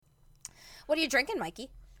What are you drinking, Mikey?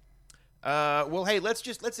 Well, hey, let's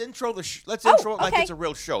intro let's Oh, intro it like okay. it's a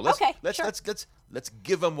real show. Okay, Let's sure. let's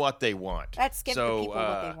give them what they want. Let's give the people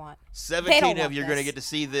what they want. 17 want of you are going to this. get to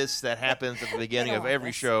see this. That happens at the beginning don't of want every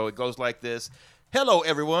this. show. It goes like this. Hello,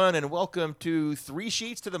 everyone, and welcome to Three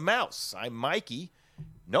Sheets to the Mouse. I'm Mikey.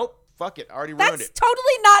 Nope, fuck it. I already ruined That's it.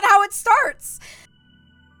 totally not how it starts.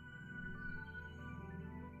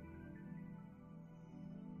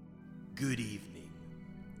 Good evening.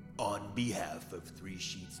 On behalf of Three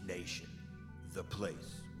Sheets Nation, the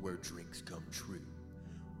place where drinks come true,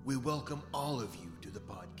 we welcome all of you to the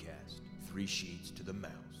podcast, Three Sheets to the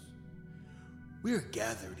Mouse. We're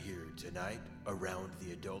gathered here tonight around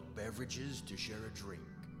the adult beverages to share a drink,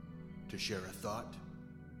 to share a thought,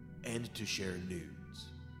 and to share nudes.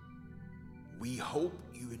 We hope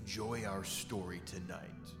you enjoy our story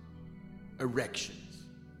tonight. Erections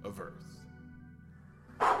of Earth.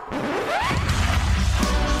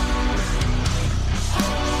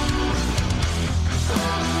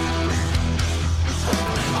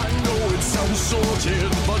 I know it sounds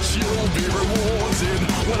sorted, but you'll be rewarded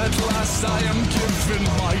when at last I am given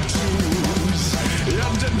my dues.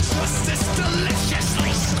 And injustice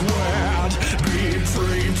deliciously squared, be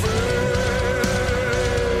prepared.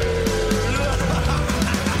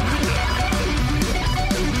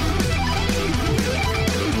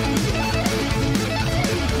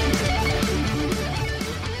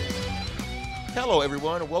 Hello,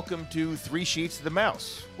 everyone, and welcome to Three Sheets to the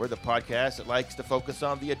Mouse. We're the podcast that likes to focus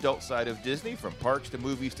on the adult side of Disney, from parks to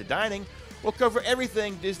movies to dining. We'll cover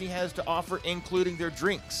everything Disney has to offer, including their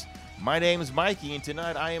drinks. My name is Mikey, and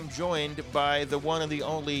tonight I am joined by the one and the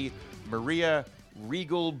only Maria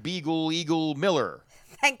Regal Beagle Eagle Miller.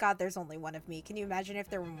 Thank God there's only one of me. Can you imagine if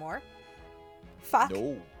there were more? Fuck.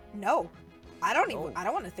 No. I don't even. No. I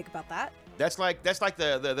don't want to think about that. That's like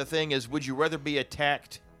the thing is, would you rather be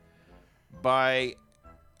attacked by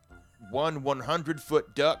one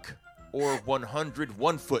 100-foot duck or 100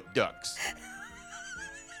 1-foot ducks?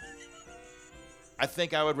 I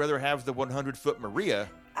think I would rather have the 100-foot Maria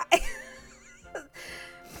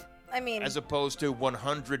I mean, as opposed to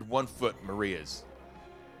 100 1-foot Marias.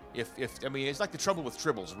 If I mean, it's like the trouble with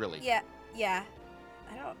tribbles, really. yeah.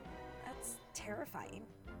 I don't. That's terrifying.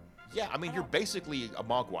 Yeah, I mean, you're basically a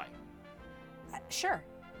mogwai. Sure.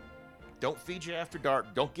 Don't feed you after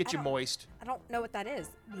dark. Don't get you moist. I don't know what that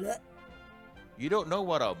is. Blech. You don't know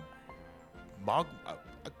what a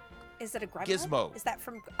Is it a gremlin? Gizmo. Is that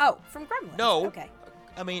from Gremlins? No. Okay.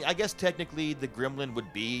 I mean, I guess technically the gremlin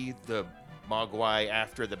would be the mogwai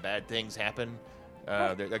after the bad things happen.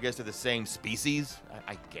 I guess they're the same species,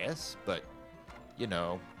 I guess, but, you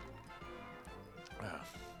know.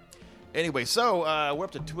 Anyway, so we're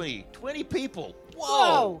up to 20 people.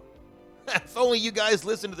 Whoa! If only you guys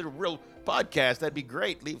listen to the real podcast, that'd be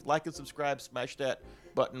great. Leave like and subscribe, smash that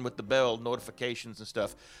button with the bell, notifications and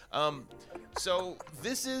stuff. So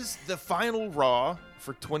this is the final Raw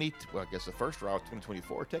for I guess the first Raw of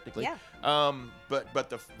 2024 technically. Yeah. But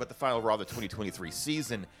the final Raw of the 2023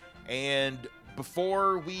 season. And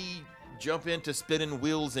before we jump into spinning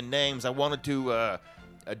wheels and names, I wanted to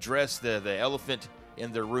address the elephant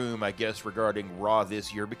in the room, I guess, regarding Raw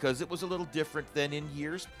this year, because it was a little different than in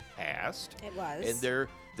years past. It was. And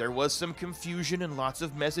there was some confusion and lots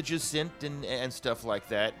of messages sent and stuff like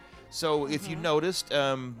that. So if you noticed,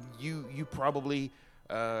 you probably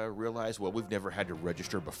realized, well, we've never had to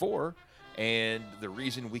register before. And the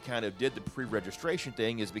reason we kind of did the pre-registration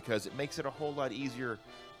thing is because it makes it a whole lot easier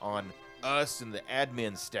on us and the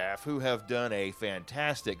admin staff, who have done a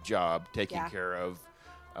fantastic job taking care of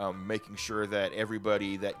making sure that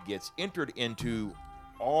everybody that gets entered into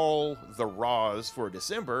all the Raws for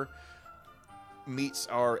December meets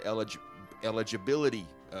our eligibility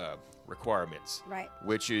requirements. Right.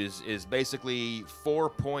 Which is basically 4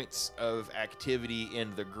 points of activity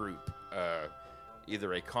in the group,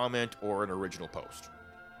 either a comment or an original post.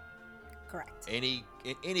 Correct.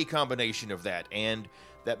 Any combination of that, and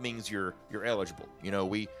that means you're eligible. You know,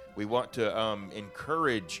 we want to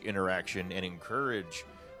encourage interaction and encourage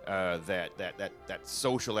that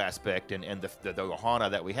social aspect and the ohana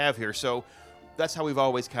that we have here. So that's how we've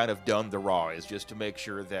always kind of done the Raw, is just to make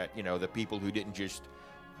sure that, you know, the people who didn't just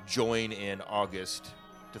join in August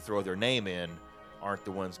to throw their name in aren't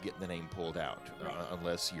the ones getting the name pulled out,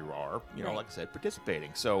 unless you are, you know, like I said,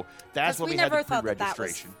 participating. So that's what we had the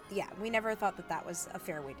pre-registration. We never thought that was a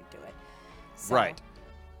fair way to do it. So. Right.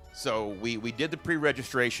 So we did the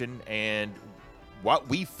pre-registration, and what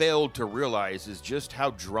we failed to realize is just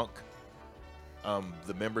how drunk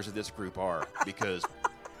the members of this group are, because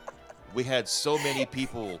We had so many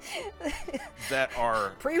people that are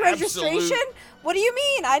Pre-registration? absolute- What do you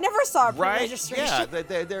mean? I never saw a Right? pre-registration.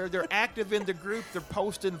 Yeah, they're active in the group. They're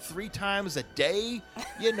posting 3 times a day,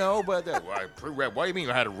 you know. But what do you mean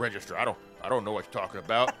I had to register? I don't know what you're talking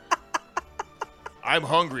about. I'm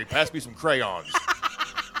hungry. Pass me some crayons.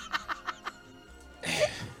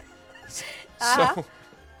 So,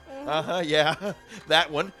 yeah,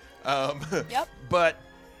 that one. Yep. But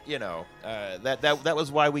you know, that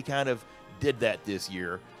was why we kind of did that this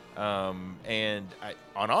year. And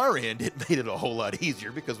on our end, it made it a whole lot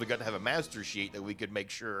easier because we got to have a master sheet that we could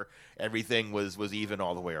make sure everything was even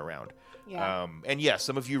all the way around. Yeah. And yes,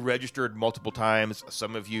 some of you registered multiple times.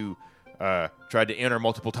 Some of you tried to enter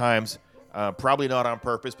multiple times. Probably not on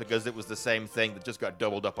purpose because it was the same thing that just got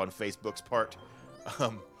doubled up on Facebook's part.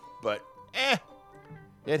 But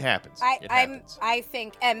it happens. I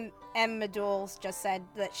think M. Medul just said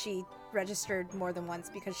that she registered more than once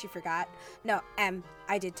because she forgot. No,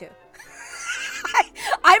 I did too.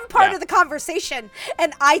 I'm part of the conversation,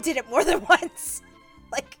 and I did it more than once.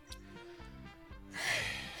 Like,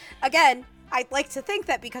 again, I'd like to think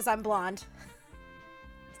that because I'm blonde.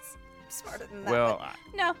 It's smarter than that. Well,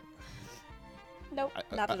 no. Nope,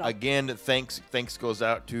 not at all. Again, thanks goes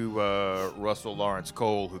out to Russell Lawrence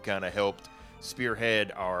Cole, who kind of helped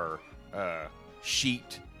spearhead our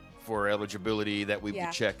sheet for eligibility that we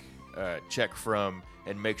would check from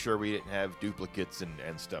and make sure we didn't have duplicates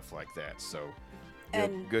and stuff like that. So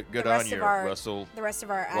good on you, Russell. The rest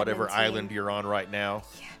of our whatever admin island team. you're on right now.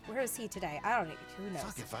 Yeah, where is he today? I don't know. Who knows?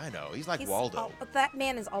 Fuck if I know. He's like Waldo. That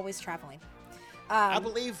man is always traveling. I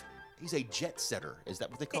believe he's a jet setter. Is that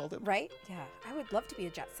what they call him? Right? Yeah. I would love to be a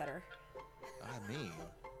jet setter. I mean,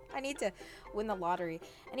 I need to win the lottery.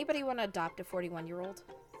 Anybody want to adopt a 41-year-old?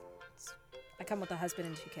 I come with a husband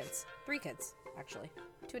and 2 kids. 3 kids, actually.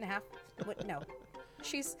 2.5. What? No.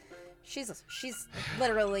 She's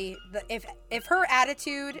literally if her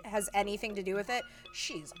attitude has anything to do with it,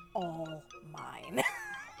 she's all mine.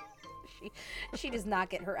 she does not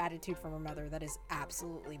get her attitude from her mother. That is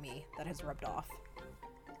absolutely me. That has rubbed off.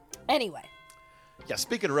 Anyway. Yeah,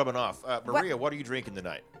 speaking of rubbing off, Maria, what are you drinking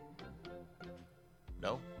tonight?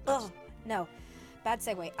 No? Oh, no. Bad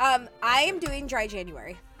segue. I am doing dry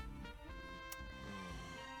January.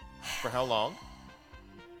 For how long?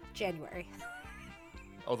 January.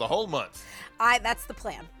 Oh, the whole month. That's the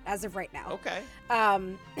plan as of right now. Okay.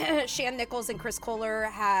 Shan Nichols and Chris Kohler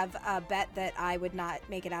have a bet that I would not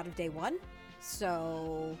make it out of day 1.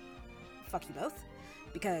 So, fuck you both.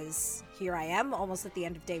 Because here I am, almost at the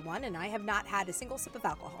end of day 1, and I have not had a single sip of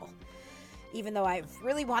alcohol. Even though I've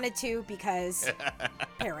really wanted to because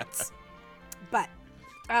parents. But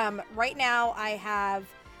right now I have,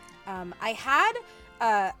 I had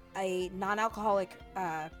a non-alcoholic,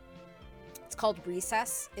 it's called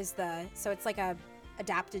Recess, so it's like a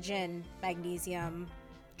adaptogen magnesium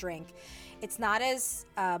drink. It's not as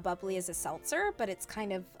bubbly as a seltzer, but it's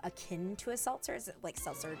kind of akin to a seltzer. Is it like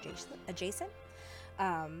seltzer adjacent?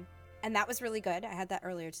 And that was really good. I had that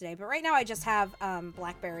earlier today. But right now I just have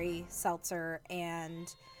blackberry seltzer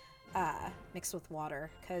and mixed with water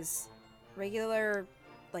because regular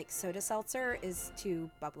like soda seltzer is too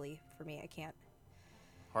bubbly for me. I can't.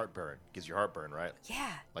 Heartburn. Gives you heartburn, right?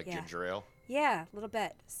 Yeah. Like ginger ale? Yeah, a little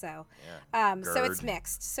bit. So, yeah. So it's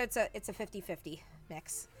mixed. So it's a 50-50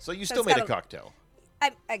 mix. So you still made a cocktail?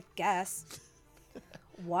 I guess.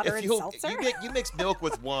 Water and seltzer? You mix milk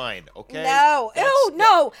with wine, okay? No.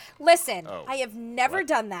 No. Listen, Oh. I have never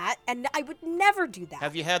done that, and I would never do that.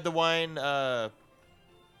 Have you had the wine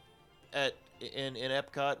in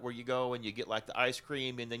Epcot where you go and you get like the ice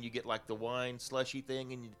cream and then you get like the wine slushy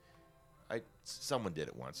thing and someone did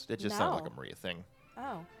it once. It just sounded like a Maria thing.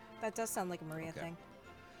 Oh, that does sound like a Maria thing.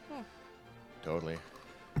 Totally.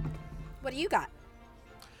 What do you got?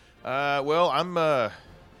 Well,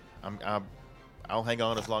 I'll hang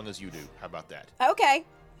on as long as you do. How about that? Okay.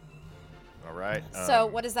 All right. So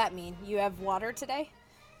what does that mean? You have water today?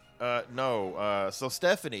 No. So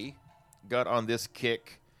Stephanie got on this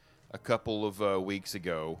kick a couple of weeks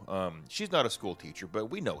ago. She's not a school teacher, but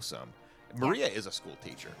we know some. Maria is a school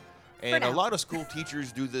teacher. And a lot of school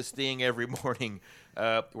teachers do this thing every morning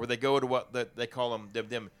where they go to what they call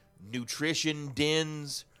them nutrition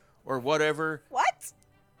dens or whatever. What?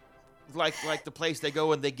 Like the place they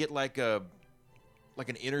go and they get like an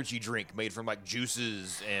energy drink made from like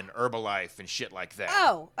juices and Herbalife and shit like that.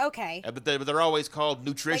 Oh, okay. But they're always called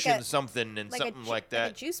nutrition something and something like that.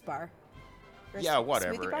 Like a juice bar. Yeah,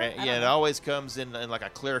 whatever. And it always comes in like a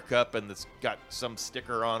clear cup and it's got some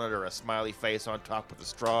sticker on it or a smiley face on top with a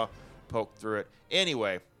straw poked through it.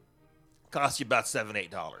 Anyway, costs you about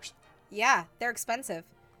 $7-8. Yeah, they're expensive.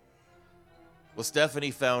 Well,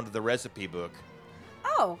 Stephanie found the recipe book,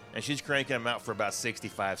 Oh, and she's cranking them out for about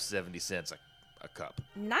 65, 70 cents a cup.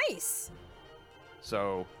 nice.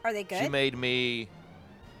 So Are they she good? made me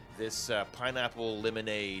this pineapple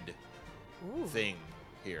lemonade Ooh. thing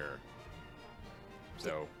here.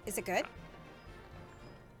 So, Is it good?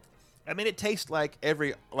 I mean, it tastes like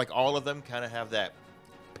all of them kind of have that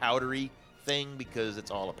powdery thing because it's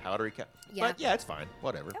all a powdery Yeah. But yeah, it's fine.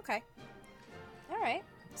 Whatever. Okay. All right.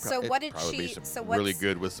 So It'd what did probably she? be some So what's really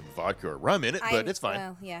good with some vodka or rum in it, but it's fine.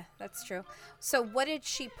 Well, yeah, that's true. So what did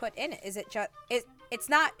she put in it? Is it just It's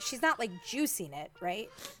not. She's not like juicing it, right?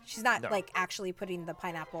 She's not No. like actually putting the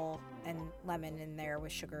pineapple and lemon in there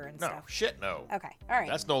with sugar and No, stuff. shit, no. Okay. All right.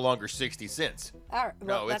 That's no longer 60 cents. all right.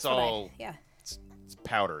 Well, no, that's it's what all- yeah. It's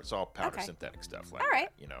powder. It's all powder Okay. synthetic stuff. Like All right.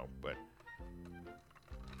 that, but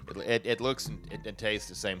it looks and it tastes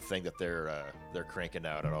the same thing that they're cranking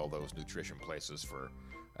out at all those nutrition places for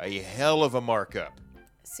a hell of a markup.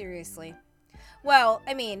 Seriously. Well,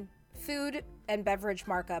 I mean, food and beverage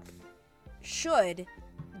markup should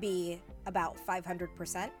be about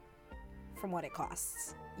 500% from what it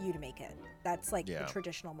costs you to make it. That's like Yeah. the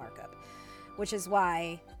traditional markup, which is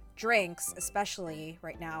why drinks, especially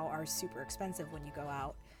right now, are super expensive when you go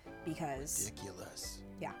out because Ridiculous.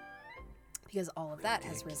 all of that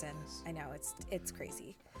has risen. Ridiculous. I know it's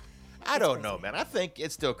crazy. I It's don't know, crazy. man. I think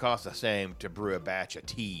it still costs the same to brew a batch of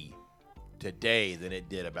tea today than it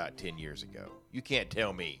did about 10 years ago. You can't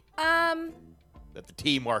tell me that the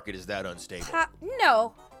tea market is that unstable.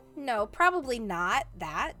 No, probably not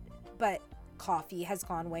that, but coffee has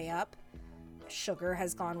gone way up. Sugar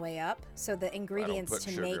has gone way up. So the I don't ingredients put to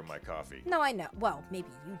sugar make in my coffee. No, I know. Well, maybe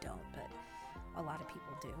you don't, but a lot of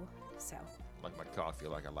people do. So, I like my coffee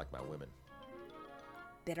like I like my women.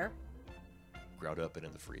 bitter. Ground up and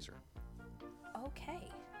in the freezer. Okay.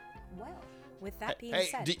 Well, with that being Hey,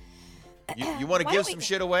 said, you want to Why give don't we- some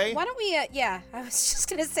shit away? why don't we yeah, I was just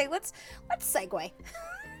going to say let's segue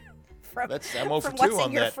from I'm over from 2 what's on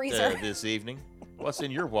in your that freezer. this evening. What's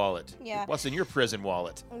in your wallet? Yeah. What's in your prison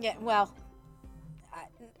wallet? Yeah, well,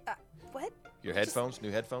 what? Your headphones?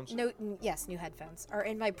 New headphones? No, yes, new headphones are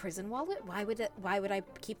in my prison wallet. Why would I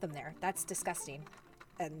keep them there? That's disgusting.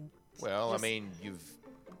 And Well, just- I mean,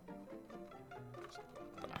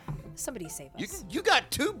 somebody save us. you got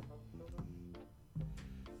 2.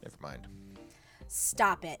 Never mind.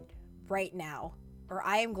 Stop it right now, or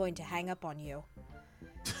I am going to hang up on you.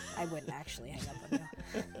 I wouldn't actually hang up on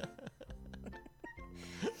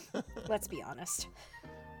you. Let's be honest.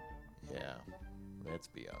 Yeah. Let's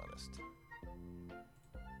be honest.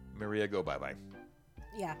 Maria, go bye-bye.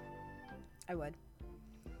 Yeah, I would.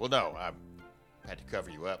 Well, no, I had to cover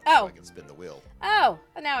you up Oh. so I can spin the wheel. Oh,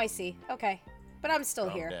 now I see. Okay, but I'm still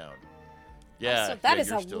Calm here. down. Yeah, So that yeah, is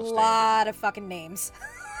you're a still lot of fucking names. standing.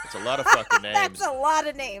 It's a lot of fucking names. That's a lot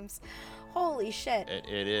of names. Holy shit.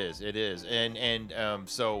 It is. And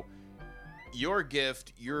so your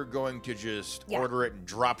gift, you're going to just Yeah. order it and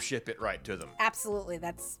drop ship it right to them. Absolutely,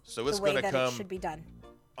 that's So it's the way gonna that come- it should be done.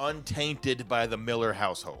 Untainted by the Miller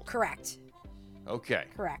household. Correct. Okay.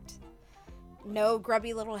 Correct. No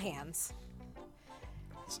grubby little hands.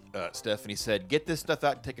 Stephanie said, get this stuff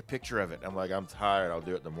out and take a picture of it. I'm like, I'm tired. I'll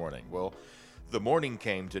do it in the morning. Well, the morning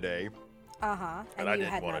came today. Uh-huh. And I you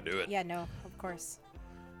didn't had wanna not- do it. Yeah, no, of course.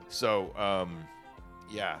 So,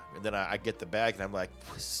 yeah. And then I get the bag and I'm like,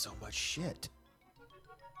 this is so much shit.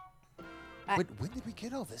 When did we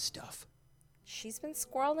get all this stuff? She's been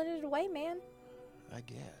squirreling it away, man. I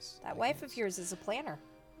guess. That wife of yours is a planner.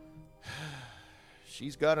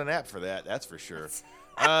 She's got an app for that, that's for sure.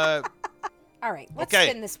 All right, let's Okay.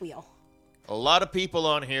 spin this wheel. A lot of people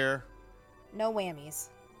on here. No whammies.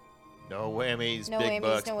 No whammies, No big whammies,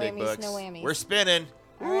 bucks, no big whammies, bucks. no whammies. We're spinning.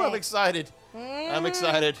 All Ooh, I'm right. excited. I'm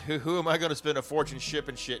excited. Who am I going to spend a fortune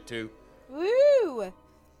shipping shit to? Woo! You're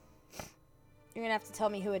gonna have to tell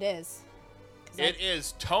me who it is. 'Cause It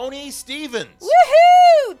is Tony Stevens.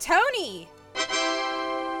 Woohoo! Tony!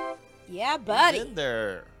 Yeah, He's buddy. in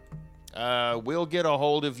there. We'll get a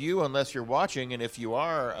hold of you unless you're watching, and if you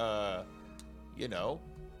are, you know,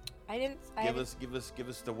 I give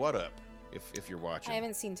us the what up if you're watching. I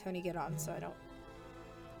haven't seen Tony get on, so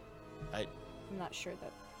I'm not sure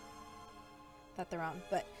that they're on.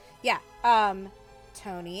 But yeah,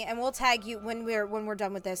 Tony, and we'll tag you when we're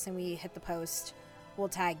done with this and we hit the post. We'll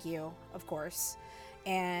tag you, of course.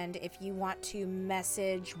 And if you want to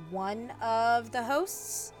message one of the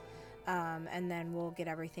hosts, and then we'll get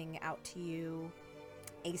everything out to you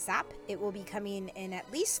ASAP. It will be coming in at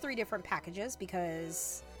least 3 different packages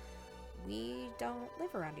because we don't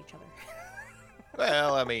live around each other.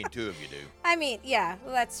 Well, I mean, two of you do. I mean, yeah,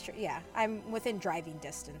 well, that's true. Yeah, I'm within driving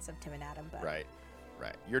distance of Tim and Adam, but Right.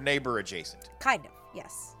 Your neighbor adjacent. kind of,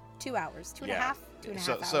 yes. 2 hours, two and a half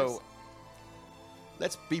hours. So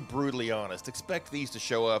let's be brutally honest. Expect these to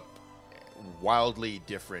show up wildly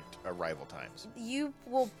different arrival times. You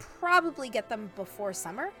will probably get them before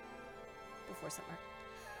summer.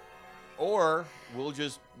 Or we'll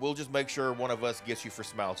just make sure one of us gets you for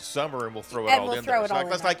Smiles of Summer, and we'll throw it And all we'll in throw there. it all in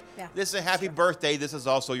That's there. like Yeah. this is a happy birthday. This is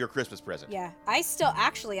also your Christmas present. Yeah, I still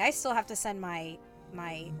have to send my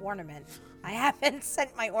ornament. I haven't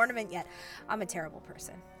sent my ornament yet. I'm a terrible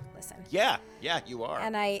person. Listen. Yeah, you are.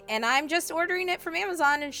 And I'm just ordering it from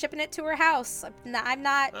Amazon and shipping it to her house. I'm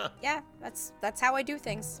not. Huh. Yeah, that's how I do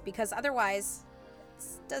things, because otherwise, it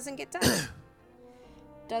doesn't get done.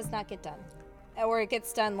 Does not get done, or it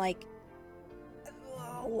gets done like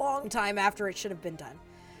a long time after it should have been done.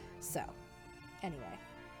 So, anyway,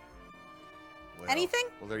 Well, anything?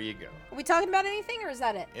 Well, there you go. Are we talking about anything, or is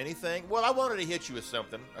that it? Anything? Well, I wanted to hit you with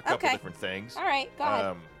something. A couple Okay. different things. All right, go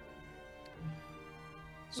ahead.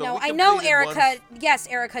 So No, we I know, completed Erica. Yes,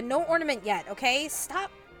 Erica, no ornament yet, okay?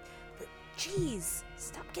 Stop. Jeez.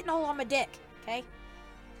 Stop getting all on my dick, okay?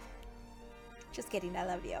 Just kidding. I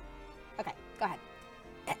love you. Okay, go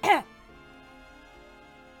ahead.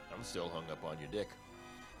 I'm still hung up on your dick.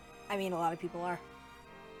 I mean, a lot of people are.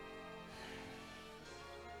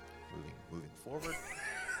 Moving forward.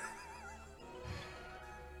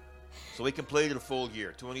 So we completed a full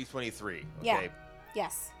year, 2023. Okay. Yeah.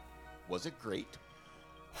 Yes. Was it great?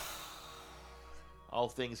 All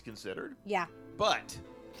things considered. Yeah. But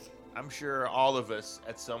I'm sure all of us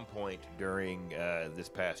at some point during this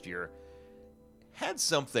past year had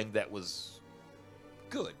something that was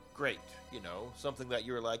good, great. You know, something that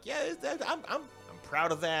you were like, yeah, I'm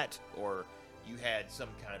proud of that. Or you had some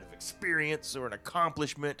kind of experience or an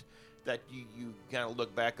accomplishment that you kind of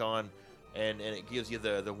look back on, and it gives you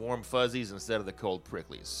the warm fuzzies instead of the cold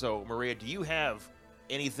pricklies. So, Maria, do you have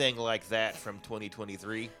anything like that from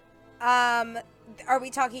 2023? Are we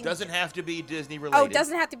talking? Doesn't have to be Disney related. Oh,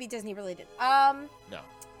 doesn't have to be Disney related. No.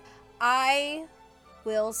 I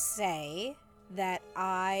will say that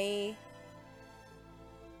I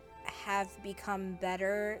have become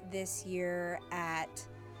better this year at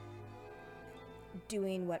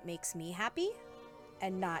doing what makes me happy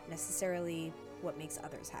and not necessarily what makes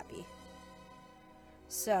others happy.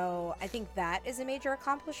 So I think that is a major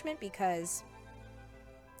accomplishment, because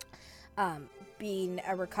being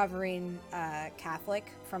a recovering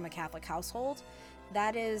Catholic from a Catholic household,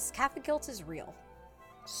 Catholic guilt is real.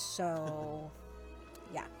 So,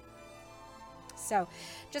 yeah. So,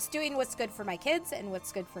 just doing what's good for my kids and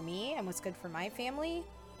what's good for me and what's good for my family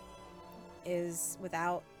is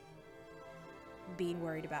without being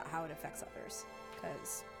worried about how it affects others.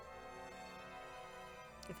 Because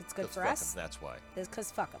if it's good for fuck us, 'em, that's why. it's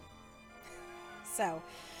because fuck them.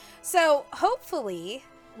 So hopefully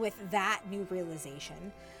with that new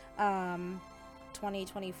realization,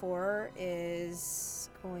 2024 is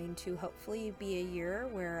going to hopefully be a year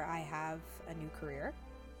where I have a new career,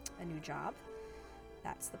 a new job.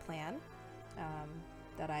 That's the plan.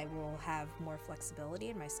 That I will have more flexibility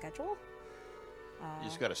in my schedule. You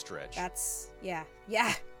just got to stretch. That's, yeah,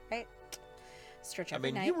 right? Stretch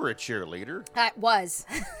every night. You were a cheerleader. I was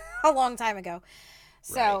a long time ago.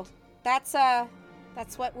 So Right.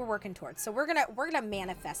 that's what we're working towards. So we're gonna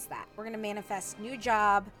manifest that. We're gonna manifest new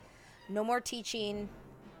job, no more teaching,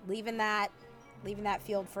 leaving that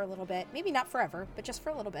field for a little bit. Maybe not forever, but just for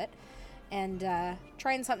a little bit, and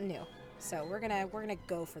trying something new. So we're gonna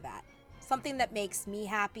go for that. Something that makes me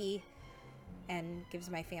happy and gives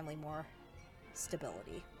my family more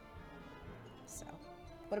stability. So,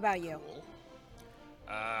 what about you? Cool.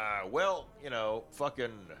 Well,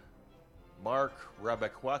 fucking Mark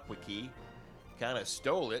Rabakwaki kind of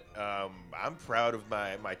stole it. I'm proud of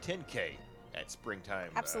my 10K at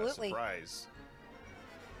Springtime Absolutely. Surprise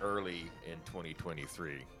early in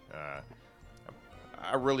 2023.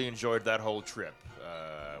 I really enjoyed that whole trip.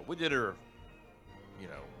 We did a,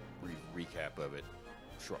 recap of it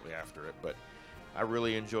shortly after it, but I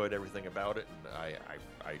really enjoyed everything about it, and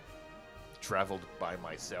I traveled by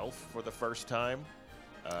myself for the first time.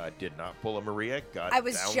 Did not pull a Maria. Got I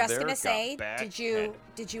was down just there, gonna got say, back, did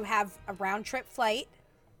you have a round trip flight?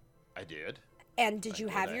 I did. And did you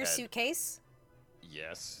did. have I your had- suitcase?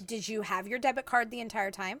 Yes, Did you have your debit card the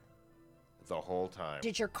entire time? the whole time.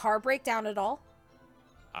 Did your car break down at all?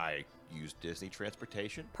 I used Disney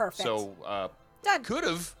transportation. Perfect. So Done. could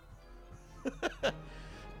have.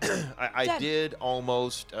 I Done. did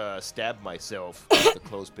almost stab myself with the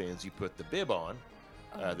clothespins you put the bib on,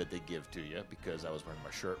 that they give to you because I was wearing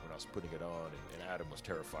my shirt when I was putting it on, and Adam was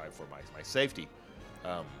terrified for my safety.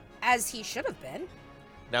 As he should have been.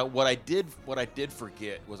 Now, what I did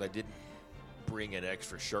forget was I didn't bring an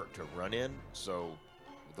extra shirt to run in, so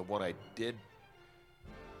the one I did,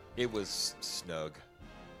 it was snug.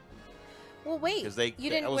 Well, wait. Because you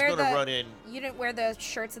didn't I was wear going to run in. You didn't wear the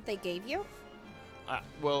shirts that they gave you?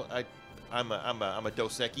 I'm a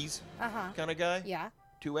Dos Equis kind of guy. Yeah.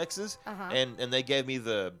 2 X's. And they gave me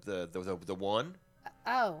the one.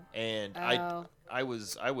 Oh. And I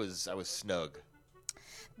was snug.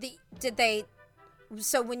 Did they?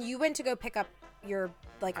 So when you went to go pick up your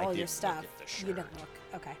all your stuff, you didn't look.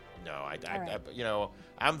 Okay. No, Right.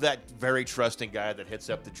 I'm that very trusting guy that hits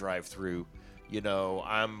up the drive-through.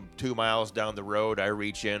 I'm 2 miles down the road. I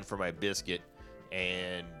reach in for my biscuit,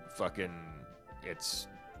 and fucking, it's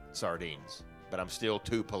sardines. But I'm still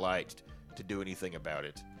too polite to do anything about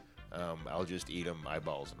it. I'll just eat them,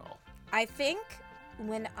 eyeballs and all. I think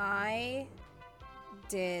when I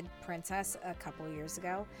did Princess a couple years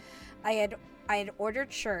ago, I had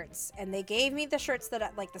ordered shirts, and they gave me the shirts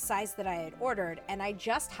that the size that I had ordered, and I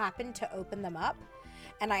just happened to open them up,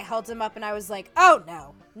 and I held them up, and I was like, oh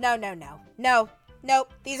no,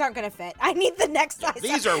 nope, these aren't gonna fit. I need the next size.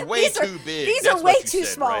 These are way too big. These That's are way what you too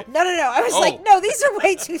said, small. right? No. I was like, no, these are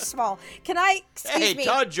way too small. Can I? Excuse me. Hey,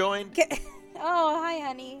 Todd joined. Oh, hi,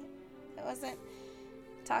 honey. I wasn't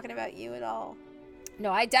talking about you at all.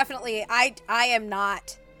 No, I definitely, I am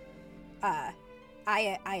not, I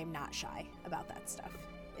am not shy about that stuff.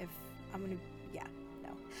 If I'm gonna,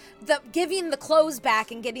 no. Giving the clothes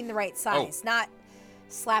back and getting the right size, not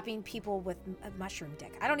slapping people with a mushroom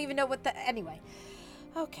dick. I don't even know what anyway.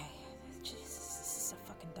 Okay. Jesus, this is a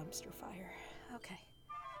fucking dumpster fire. Okay.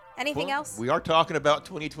 Anything else? We are talking about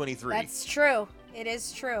 2023. That's true. It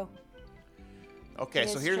is true. Okay,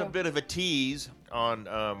 so here's a bit of a tease on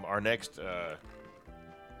our next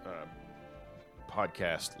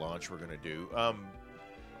podcast launch we're going to do.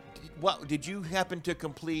 Did you happen to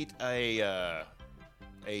complete a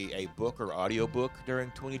book or audiobook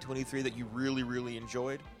during 2023 that you really, really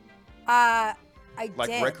enjoyed? I did.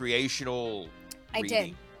 Like recreational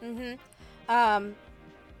reading? I did. Mm-hmm.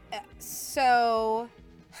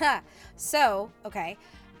 Okay.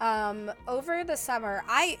 Over the summer,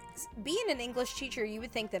 being an English teacher, you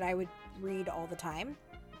would think that I would read all the time.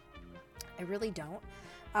 I really don't.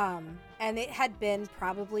 And it had been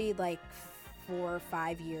probably 4 or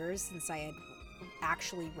 5 years since I had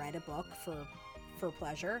actually read a book for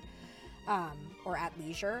pleasure, or at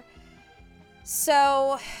leisure.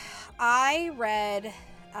 So I read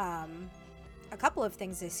a couple of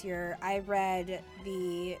things this year. I read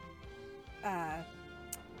the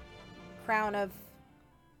Throne of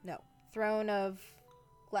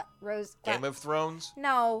Rose. Game of Thrones?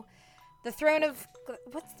 No, the Throne of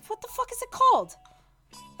what the fuck is it called?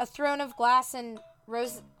 A Throne of Glass and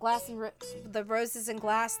the Roses and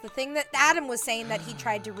Glass. The thing that Adam was saying that he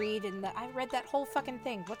tried to read, and I read that whole fucking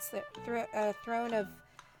thing. What's the Throne of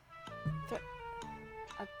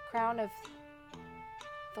a Crown of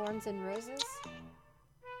Thorns and Roses?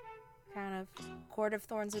 Court of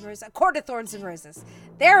Thorns and Roses. A Court of Thorns and Roses.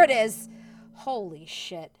 There it is. Holy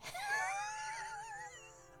shit.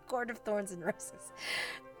 Court of Thorns and Roses.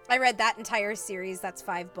 I read that entire series. That's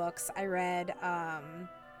 5 books. I read,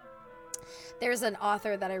 there's an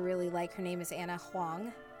author that I really like. Her name is Anna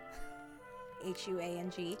Huang.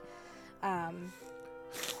 Huang.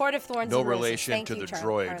 Court of Thorns and Roses. No relation Thank to you, the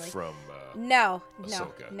Charlie. droid from No.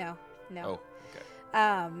 Ahsoka. No. Oh, okay.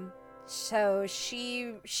 So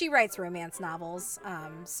she writes romance novels.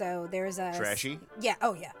 So there's a Trashy? Yeah.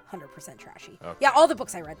 Oh yeah. 100% trashy. Okay. Yeah. All the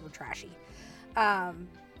books I read were trashy.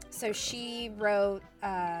 So she wrote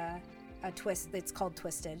a twist. It's called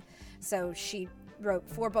Twisted. So she wrote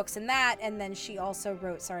 4 books in that, and then she also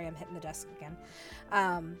wrote. Sorry, I'm hitting the desk again.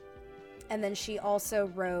 And then she also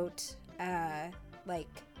wrote a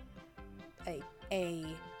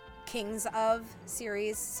Kings of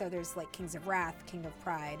series. So there's Kings of Wrath, King of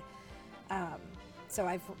Pride. So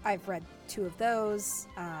I've read 2 of those.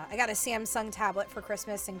 I got a Samsung tablet for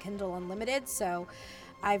Christmas and Kindle Unlimited, so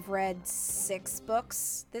I've read 6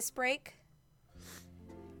 books this break.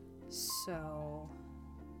 So,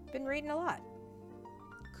 been reading a lot.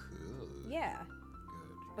 Cool. Yeah.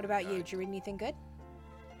 Good. What about you? Did you read anything good?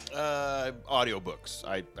 Audiobooks.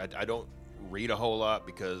 I don't read a whole lot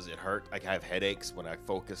because it hurt. I have headaches when I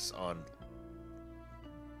focus on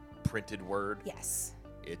printed word. Yes.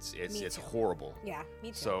 It's too. horrible. Yeah, me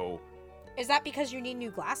too. So, is that because you need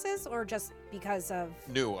new glasses, or just because of?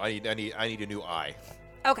 I need a new eye.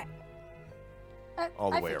 Okay. all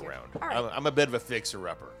the I way figured. around. All right. I'm a bit of a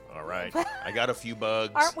fixer-upper, all right? I got a few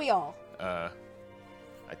bugs. Aren't we all? I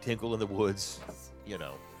tinkle in the woods, you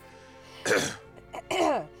know.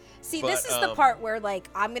 See, But, this is the part where, like,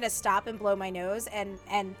 I'm gonna stop and blow my nose,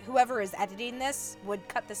 and whoever is editing this would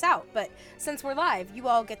cut this out. But since we're live, you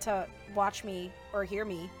all get to watch me or hear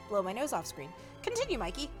me blow my nose off screen. Continue,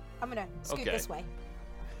 Mikey. I'm gonna scoot Okay. this way.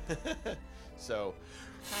 So,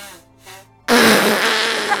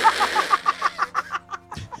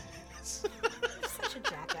 Such a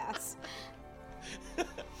jackass.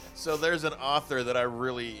 so there's an author that I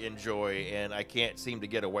really enjoy, and I can't seem to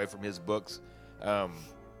get away from his books.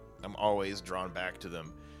 I'm always drawn back to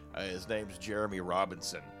them. His name's Jeremy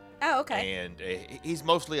Robinson. Oh, okay. And he's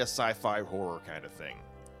mostly a sci-fi horror kind of thing.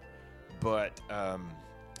 But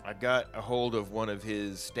I got a hold of one of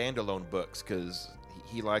his standalone books because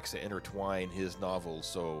he likes to intertwine his novels.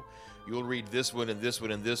 So you'll read this one and this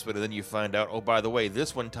one and this one, and then you find out, oh, by the way,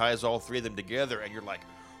 this one ties all three of them together, and you're like,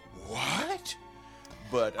 what?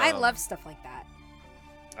 But I love stuff like that.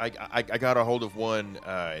 I got a hold of one.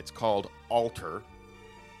 It's called Alter,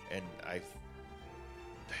 and I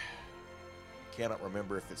cannot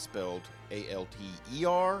remember if it's spelled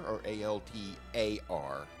A-L-T-E-R or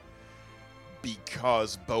A-L-T-A-R,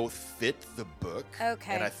 because both fit the book.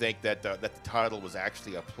 Okay. And I think that the title was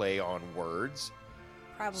actually a play on words.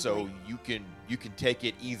 Probably. So you can take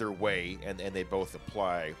it either way, and they both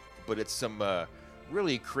apply. But it's some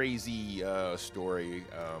really crazy story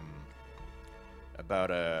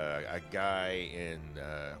about a guy in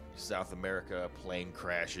South America. A plane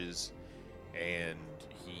crashes, and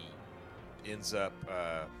he ends up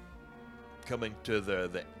coming to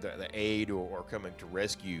the aid or coming to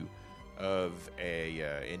rescue of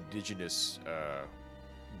a indigenous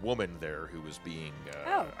woman there who was being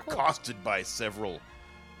Oh, cool. accosted by several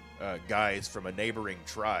guys from a neighboring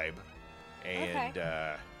tribe, and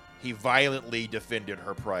he violently defended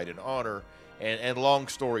her pride and honor. And long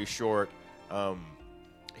story short,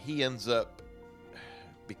 he ends up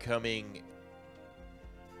becoming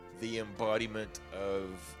the embodiment of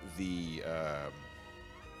the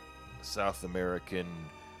South American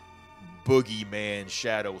boogeyman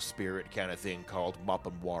shadow spirit kind of thing called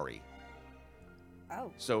Mapamwari.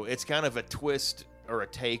 Oh. So it's kind of a twist or a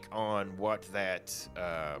take on what that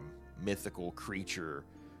mythical creature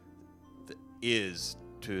is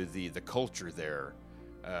to the culture there.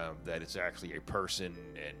 That it's actually a person,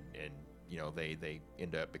 and you know they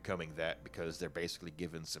end up becoming that because they're basically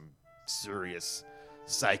given some serious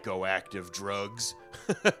psychoactive drugs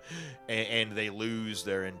and they lose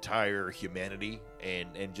their entire humanity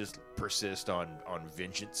and just persist on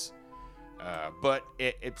vengeance. But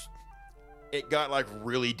it got like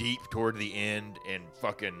really deep toward the end, and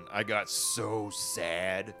fucking I got so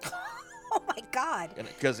sad. Oh my God. And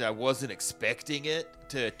because I wasn't expecting it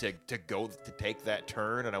to take that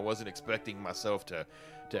turn, and I wasn't expecting myself to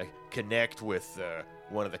connect with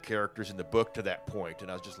one of the characters in the book to that point, and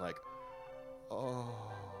I was just like,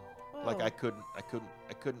 like I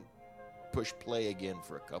couldn't push play again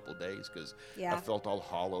for a couple days because Yeah. I felt all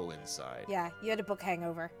hollow inside. Yeah, you had a book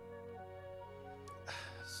hangover.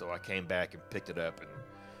 So I came back and picked it up and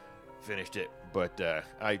finished it. But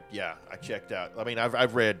I checked out. I mean,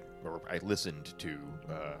 I've read or I listened to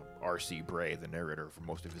R.C. Bray, the narrator for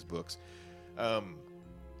most of his books.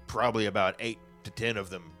 Probably about 8 to 10 of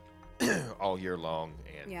them all year long,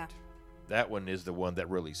 and Yeah. that one is the one that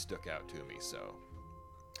really stuck out to me. So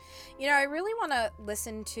You know, I really want to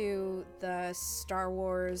listen to the Star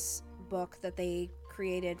Wars book that they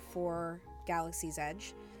created for Galaxy's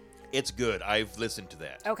Edge. it's good. I've listened to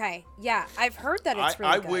that. Okay, yeah, I've heard that it's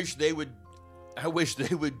really I good. wish they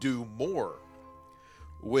would do more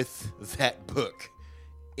with that book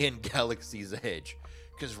in Galaxy's Edge.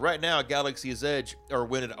 Because right now, Galaxy's Edge, or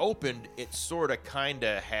when it opened, it sort of kind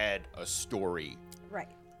of had a story Right.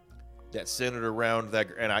 that centered around that,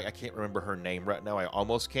 and I can't remember her name right now. I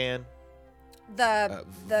almost can. The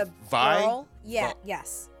Vi? girl. Yeah. Vi-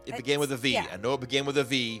 Yes. It began with a V. Yeah. I know it began with a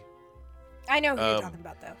V. I know who you're talking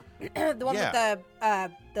about though. The one with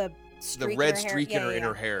the streak The red in her hair. streak Yeah, in yeah,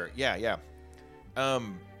 her hair. Yeah.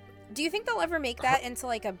 Do you think they'll ever make that into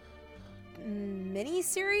like a mini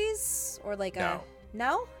series or like No.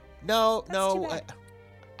 No? No, That's too no. bad.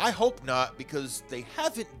 I hope not, because they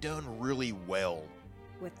haven't done really well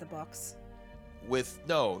With the books. with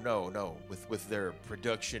with their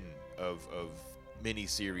production of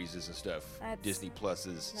miniseries and stuff. That's- Disney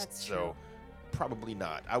Pluses. that's so true. probably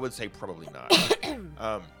not. I would say probably not.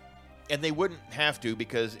 And they wouldn't have to,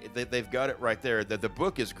 because they've got it right there. The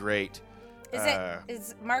book is great.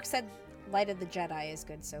 Is Mark said Light of the Jedi is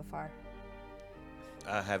good so far.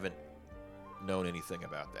 I haven't known anything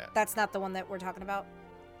about that. That's not the one that we're talking about?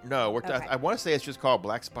 No, Okay. I want to say it's just called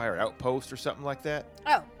Black Spire Outpost or something like that.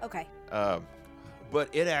 Oh, okay. But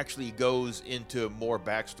it actually goes into more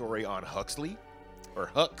backstory on Huxley, or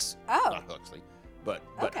Hux. Oh. Not Huxley, but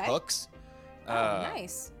Okay. Hux. Oh,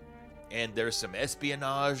 nice. And there's some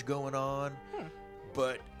espionage going on, Hmm.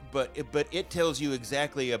 but it tells you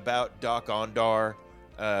exactly about Doc Ondar.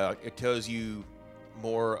 It tells you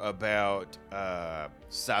more about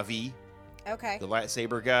Savi, Okay. the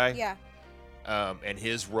lightsaber guy. Yeah. And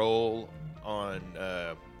his role on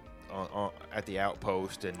at the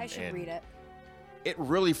outpost, and I should and read it. It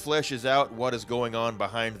really fleshes out what is going on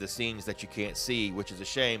behind the scenes that you can't see, which is a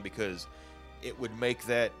shame because it would make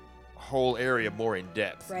that whole area more in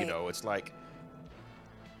depth. Right. You know, it's like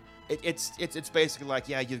it's basically like,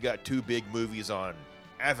 yeah, you've got two big movies on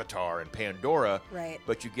Avatar and Pandora, Right.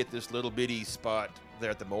 but you get this little bitty spot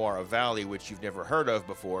there at the Moara Valley, which you've never heard of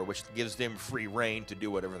before, which gives them free reign to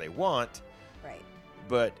do whatever they want. Right.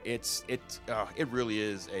 But it really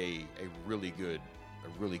is a really good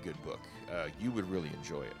book. You would really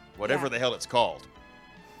enjoy it, whatever Yeah. the hell it's called.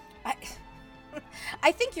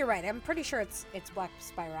 I think you're right. I'm pretty sure it's Black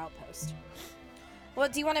Spire Outpost. Well,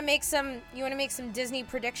 do you want to make some Disney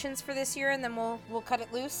predictions for this year, and then we'll cut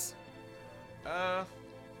it loose? Yeah.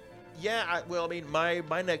 I mean,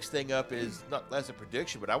 my next thing up is not as a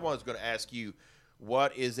prediction, but I was going to ask you,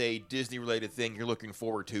 what is a Disney related thing you're looking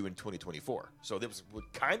forward to in 2024? So this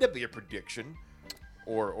would kind of be a prediction,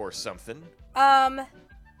 or something.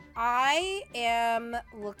 I am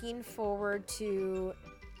looking forward to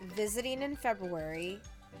visiting in February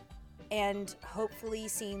and hopefully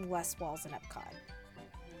seeing less walls in Epcot.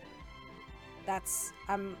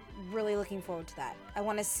 I'm really looking forward to that. I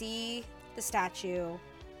want to see the statue.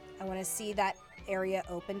 I want to see that area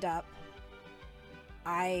opened up.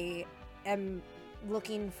 I am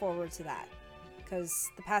looking forward to that because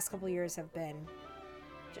the past couple years have been,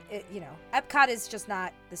 Epcot is just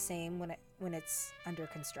not the same when it's under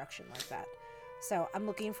construction like that. So I'm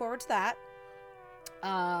looking forward to that.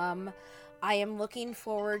 I am looking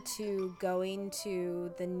forward to going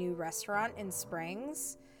to the new restaurant in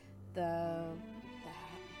Springs, the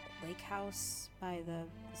lake house by the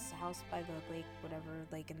lake, whatever,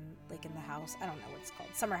 lake in the house. I don't know what it's called.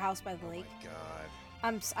 Summer house by the lake. Oh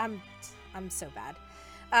my God. I'm so bad.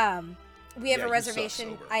 We have Yeah, a you suck reservation.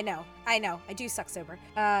 sober. I know. I do suck sober.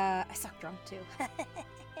 I suck drunk too.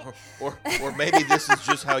 or maybe this is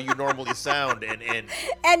just how you normally sound, and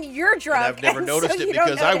And you're drunk. I've never and noticed so it you don't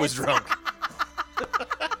because I was notice. drunk.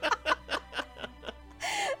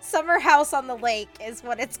 Summer House on the Lake is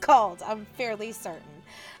what it's called. I'm fairly certain.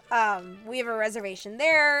 We have a reservation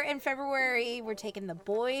there in February. We're taking the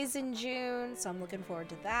boys in June, so I'm looking forward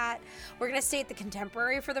to that. We're gonna stay at the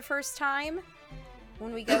Contemporary for the first time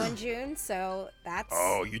when we go in June, so that's.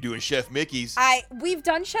 Oh, you doing Chef Mickey's? We've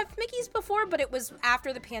done Chef Mickey's before, but it was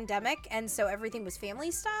after the pandemic, and so everything was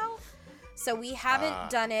family style. So we haven't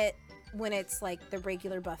done it when it's like the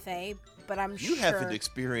regular buffet, but I'm sure. You haven't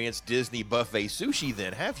experienced Disney buffet sushi,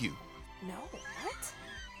 then, have you? No, what?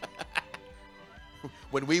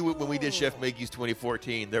 When we did Chef Mickey's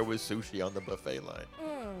 2014, there was sushi on the buffet line.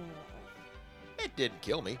 It didn't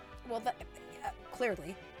kill me. Well,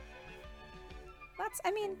 clearly.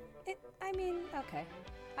 Okay.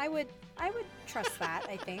 I would trust that.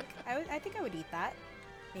 I think. I think I would eat that.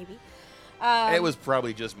 Maybe. It was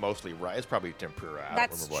probably just mostly rice. It's probably tempura. I don't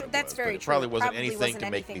That's remember what true. it That's was, very but it true. probably wasn't anything to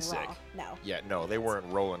make me anything sick. raw. No. Yeah, no, they weren't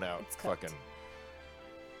rolling out It's cooked. fucking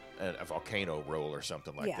a volcano roll or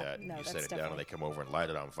something like Yeah, that. And no, you set that's it down and they come over and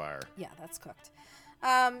light it on fire. Yeah, that's cooked.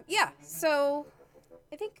 Yeah. So,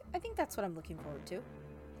 I think that's what I'm looking forward to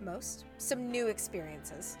most. Some new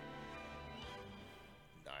experiences.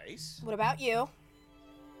 Nice. What about you?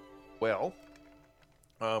 Well,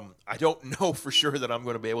 I don't know for sure that I'm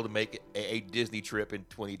going to be able to make a Disney trip in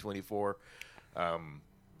 2024.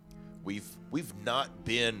 We've not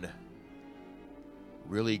been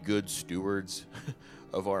really good stewards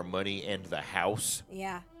of our money and the house,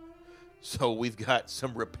 Yeah. so we've got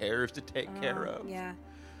some repairs to take care of. Yeah.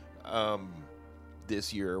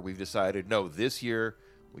 This year we've decided, no, this year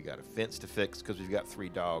we got a fence to fix because we've got 3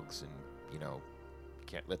 dogs, and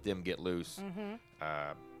can't let them get loose.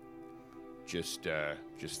 Just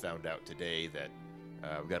found out today that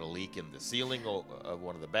we've got a leak in the ceiling of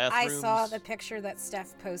one of the I bathrooms. saw the picture that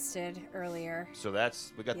Steph posted earlier. So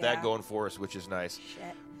we got Yeah. that going for us, which is nice.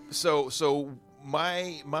 Shit. So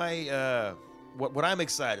my what I'm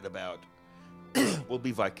excited about will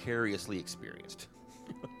be vicariously experienced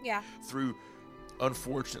Yeah. through,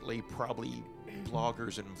 unfortunately, probably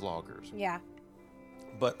bloggers and vloggers. Yeah.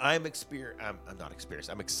 But I'm not experienced.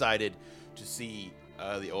 I'm excited to see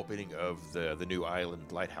the opening of the new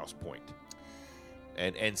island Lighthouse Point,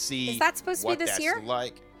 and see. Is that supposed to be what this that's year?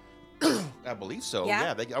 Like, I believe so.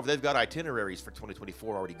 Yeah? Yeah, they've got itineraries for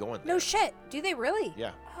 2024 already going there. No shit. Do they really?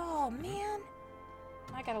 Yeah. Oh man.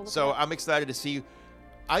 I gotta look. So it up. I'm excited to see.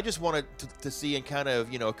 I just wanted to see and kind of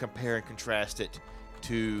compare and contrast it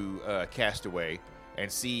to Castaway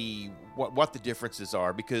and see what the differences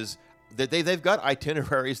are, because they've got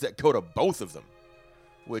itineraries that go to both of them,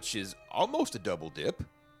 which is almost a double dip.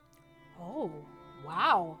 Oh,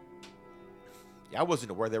 wow. I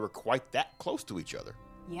wasn't aware they were quite that close to each other.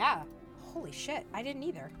 Yeah. Holy shit. I didn't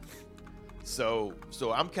either. So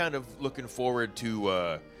I'm kind of looking forward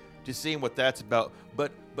to seeing what that's about.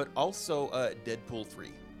 But also Deadpool 3.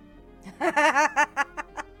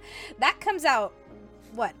 That comes out,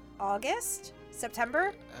 what, August?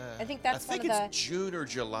 September? I think that's I think one of it's June or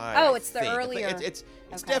July. Oh, I it's the think. earlier. It's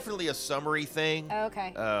Okay. definitely a summery thing. Oh,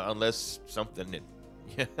 okay. Unless something.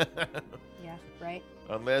 Yeah, right.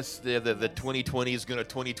 Unless the 2020 is gonna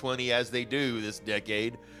 2020 as they do this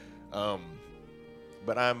decade.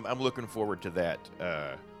 But I'm looking forward to that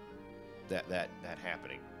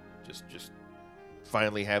happening. Just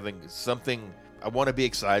finally having something. I want to be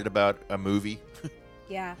excited about a movie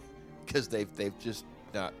Yeah, because they've just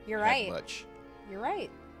not You're had right. much you're right.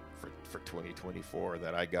 for 2024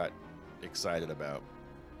 that I got excited about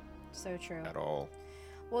So true. at all.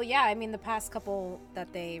 Well, yeah, I mean, the past couple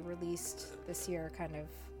that they released this year kind of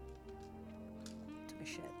took a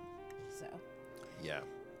shit. So, Yeah.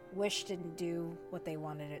 Wish didn't do what they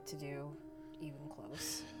wanted it to do, even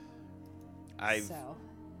close. I've So,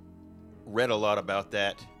 read a lot about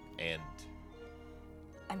that, and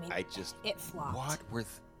I mean, I just it flopped.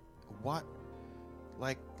 what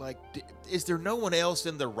is there no one else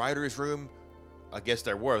in the writers' room? I guess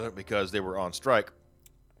there wasn't because they were on strike.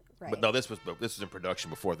 Right. But no, this was in production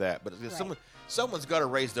before that. But Right. someone's got to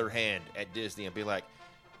raise their hand at Disney and be like,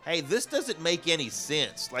 "Hey, this doesn't make any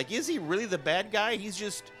sense. Like, is he really the bad guy?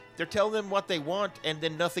 They're telling them what they want, and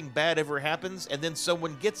then nothing bad ever happens, and then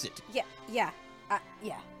someone gets it. Yeah, yeah,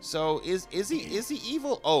 yeah. So is he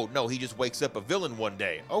evil? Oh no, he just wakes up a villain one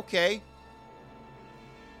day. Okay.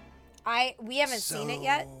 We haven't seen it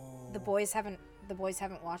yet. The boys haven't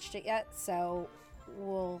watched it yet, so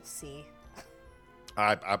we'll see.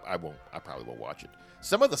 I probably won't watch it.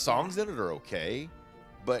 Some of the songs in it are okay,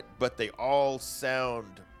 but they all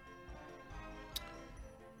sound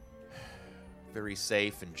very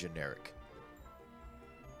safe and generic.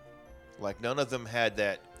 Like none of them had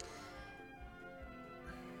that.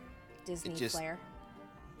 Disney just- flair.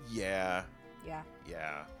 Yeah.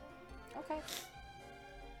 Yeah. Okay.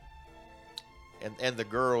 And the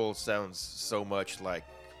girl sounds so much like,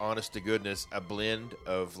 honest to goodness, a blend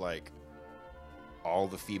of like all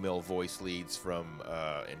the female voice leads from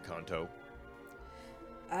Encanto.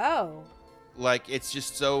 Oh. Like it's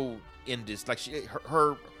just so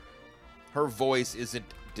her voice isn't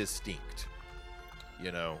distinct, Who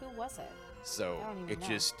was it? So I don't even it know.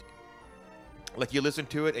 just like you listen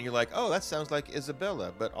to it and you're like, oh, that sounds like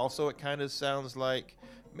Isabella, but also it kind of sounds like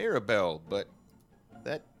Mirabelle, but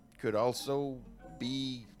that could also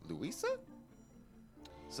be Louisa.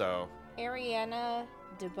 So Ariana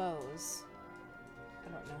DeBose. I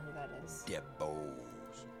don't know who that is.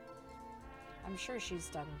 Debose. I'm sure she's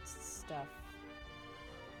done stuff.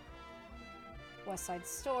 West Side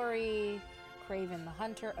Story, Craven the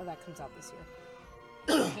Hunter. Oh, that comes out this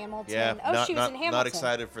year. Hamilton. Yeah, Oh, she was in Hamilton. not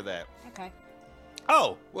excited for that. Okay.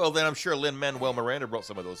 Oh, well then I'm sure Lin-Manuel Miranda wrote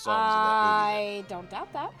some of those songs in that movie. I don't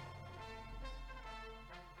doubt that.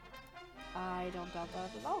 I don't doubt that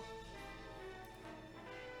at all.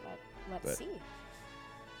 But let's see.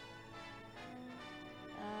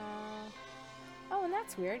 Oh, and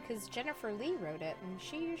that's weird because Jennifer Lee wrote it, and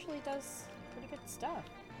she usually does pretty good stuff.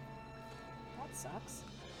 That sucks.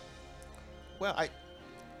 Well,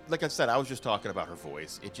 like I said, I was just talking about her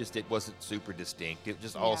voice. It wasn't super distinct. It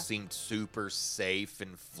just all Yeah. seemed super safe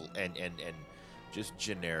and just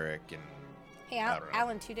generic and Hey, I don't know.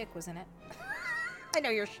 Alan Tudyk was in it. I know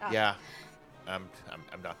you're shocked. yeah. I'm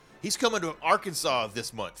not. He's coming to Arkansas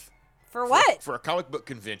this month For what? for a comic book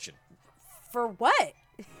convention. For what?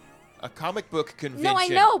 A comic book convention. No, I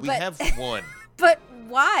know, we but- have one But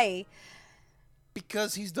why?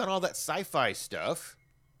 because he's done all that sci-fi stuff.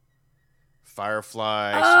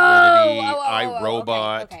 Firefly, Oh, Serenity, oh,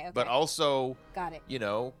 iRobot, okay. but also Got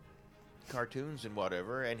it. cartoons and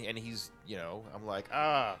whatever. And he's, I'm like,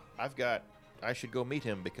 I should go meet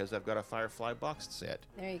him because I've got a Firefly box set.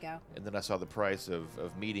 There you go. And then I saw the price of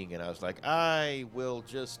meeting, and I was like, I will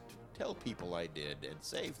just tell people I did and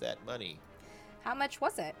save that money. How much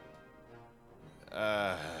was it?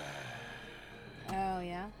 Uh, Oh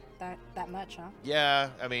yeah, that much, huh? yeah,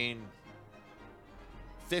 I mean,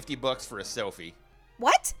 $50 for a selfie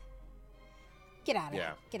What? Get out of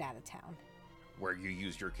Yeah. Get out of town. where you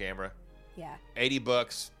use your camera. Yeah.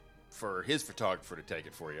 $80 for his photographer to take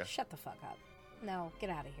it for you. Shut the fuck up. No, get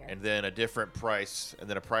out of here. And then a different price, and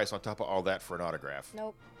then a price on top of all that for an autograph.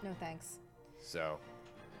 Nope. No thanks. So,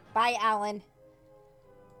 Bye, Alan.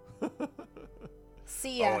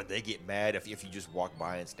 See ya. oh, and they get mad if you just walk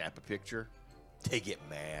by and snap a picture. They get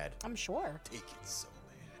mad. I'm sure. They get so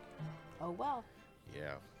mad. Oh well.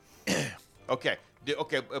 Yeah. Okay.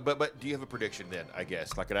 But do you have a prediction then? I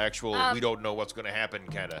guess like an actual we don't know what's going to happen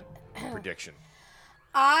kind of prediction.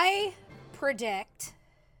 I predict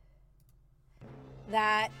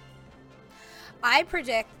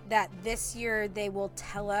that this year they will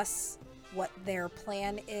tell us what their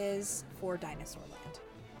plan is for Dinosaur Land.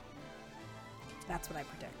 That's what I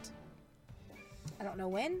predict. I don't know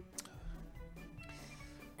when,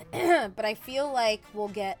 but I feel like we'll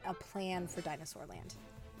get a plan for Dinosaur Land.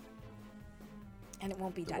 And it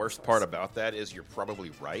won't be The dinosaurs. worst part about that is you're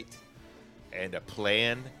probably right, and a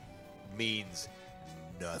plan means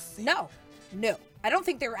nothing No. I don't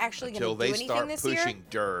think they're actually going until to do they anything start this pushing year.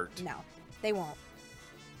 dirt. No, they won't.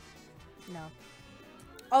 No.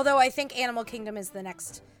 Although I think Animal Kingdom is the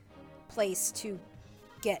next place to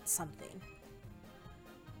get something.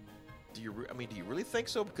 Do you really think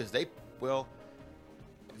so? Because if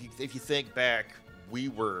you think back,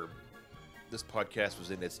 this podcast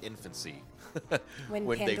was in its infancy When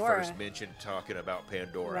they Pandora- first mentioned talking about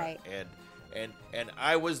Pandora, Right. and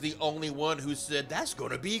I was the only one who said that's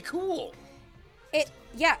going to be cool. It's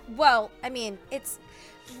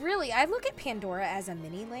really, I look at Pandora as a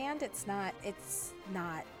mini land. It's not a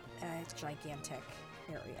gigantic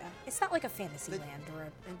area. It's not like a fantasy land or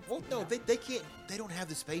Well, no, they can't. They don't have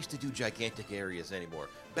the space to do gigantic areas anymore.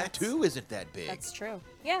 Batu isn't that big. That's true.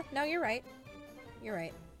 Yeah, no, you're right. You're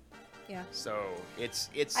right. Yeah. So it's.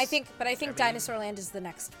 I think mean, Dinosaur Land is the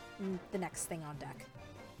next thing on deck.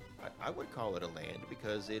 I would call it a land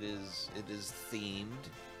because it is themed.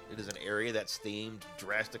 It is an area that's themed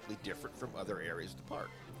drastically different from other areas of the park.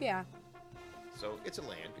 Yeah. So it's a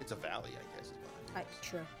land. It's a valley, I guess. Is what I mean.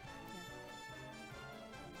 True.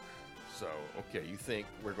 So okay, you think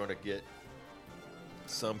we're going to get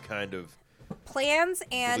some kind of Plans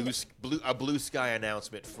and blue sky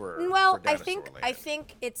announcement for? well, for I Dinosaur Land?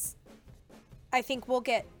 I think we'll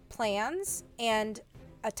get plans and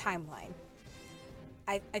a timeline.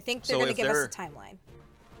 I think they're So going to if give us a they're- timeline.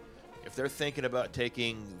 If they're thinking about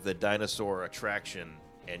taking the dinosaur attraction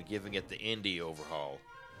and giving it the Indy overhaul,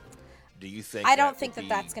 do you think? I don't that think would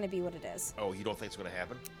that's going to be what it is. Oh, you don't think it's going to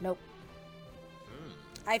happen? Nope.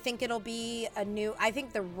 I think it'll be I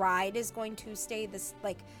think the ride is going to stay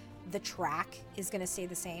the track is going to stay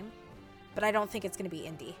the same, but I don't think it's going to be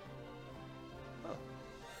Indy. Oh.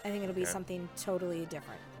 I think it'll be Okay. something totally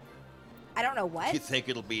different. I don't know what. Do you think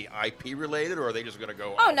it'll be IP related, or are they just going to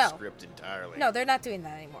go Oh, off no. script entirely? No, they're not doing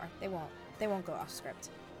that anymore. They won't. They won't go off script.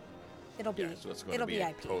 It'll be. Yeah, so it's going it'll to be be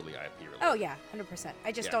IP. totally IP related. Oh yeah, 100%.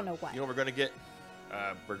 I just Yeah. don't know what. You know what we're going to get?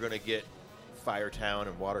 We're going to get Firetown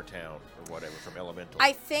and Watertown or whatever from Elemental.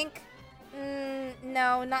 I think.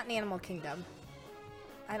 No, not in Animal Kingdom.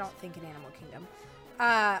 I don't think in Animal Kingdom.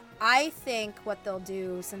 I think what they'll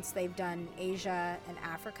do, since they've done Asia and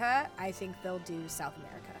Africa, I think they'll do South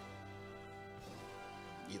America.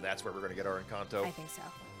 Yeah, that's where we're going to get our Encanto. I think so.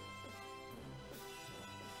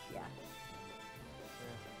 Yeah.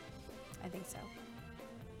 I think so.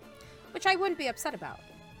 Which I wouldn't be upset about.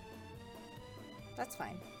 That's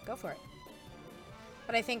fine. Go for it.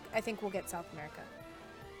 But I think we'll get South America.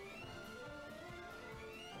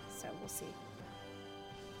 So we'll see.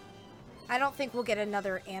 I don't think we'll get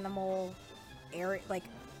another animal area. Like,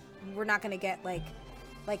 we're not going to get like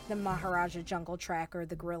the Maharaja Jungle Trek or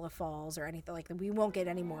the Gorilla Falls or anything like that. We won't get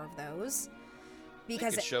any more of those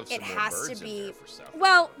because could shove it some more has birds to in be. there for South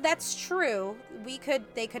Well, that's true.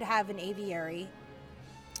 They could have an aviary.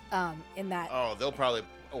 In that. Oh, they'll probably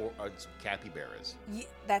some capybaras.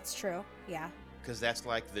 That's true. Yeah. Because that's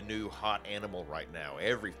like the new hot animal right now.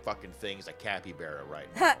 Every fucking thing's a capybara right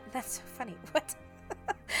now. That's so funny. What?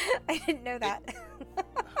 I didn't know that.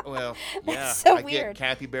 Well, That's yeah. so I weird. get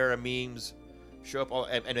capybara memes show up all,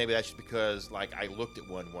 and maybe that's just because like I looked at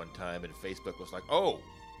one time and Facebook was like, "Oh,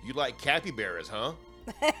 you like capybaras, huh?"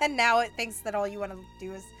 And now it thinks that all you want to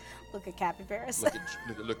do is look at capybaras. Look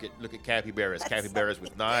at capybaras. That's Capybaras so with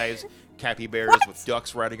weird. knives. Capybaras What? with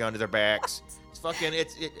ducks riding onto their backs. It's fucking.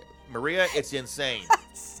 Maria, it's insane.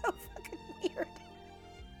 That's so fucking weird.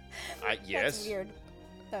 Yes. That's weird.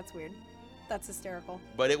 That's weird. That's hysterical.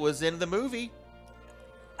 But it was in the movie,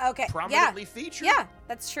 Okay. prominently featured. Yeah,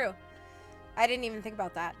 that's true. I didn't even think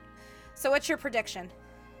about that. So what's your prediction?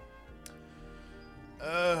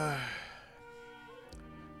 I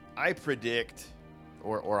predict,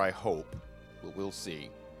 or I hope, we'll see.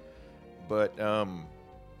 But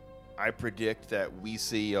I predict that we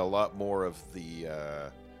see a lot more of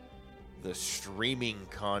the streaming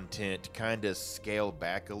content kind of scale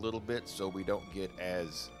back a little bit, so we don't get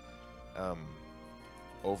as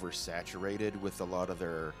oversaturated with a lot of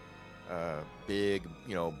their big,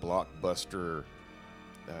 blockbuster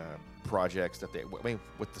projects that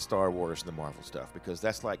with the Star Wars and the Marvel stuff, because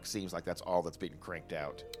that's seems like that's all that's being cranked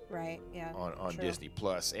out Right. Yeah. on true. Disney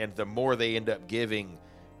Plus, and the more they end up giving,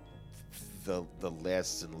 the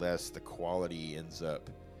less and less the quality ends up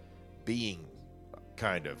being.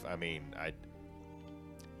 Kind of. I mean,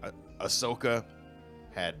 Ahsoka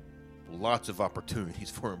had lots of opportunities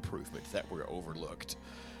for improvement that were overlooked.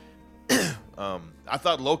 I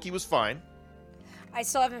thought Loki was fine. I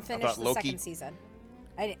still haven't finished the Loki- second season.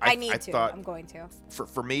 I need to. thought- I'm going to.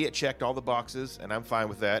 For me, it checked all the boxes, and I'm fine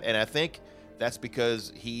with that. And I think that's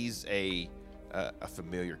because he's a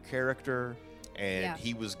familiar character, and Yeah.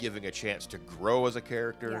 he was giving a chance to grow as a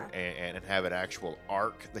character and have an actual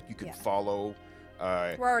arc that you can Yeah. follow.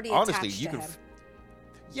 We're already honestly, attached you to can. him.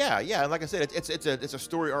 Yeah, and like I said, it's a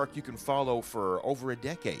story arc you can follow for over a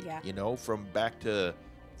decade. Yeah. From back to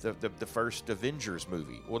the first Avengers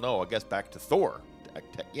movie. Well, no, I guess back to Thor.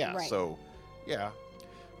 Yeah. Right. So, yeah.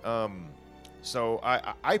 So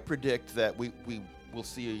I predict that we will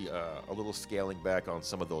see a little scaling back on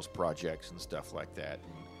some of those projects and stuff like that.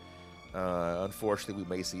 And, unfortunately, we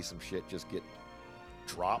may see some shit just get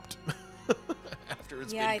dropped after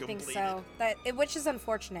it's been I completed. think so. Which is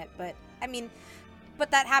unfortunate, but I mean, but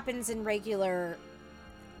that happens in regular,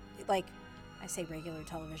 like, I say regular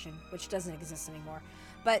television, which doesn't exist anymore,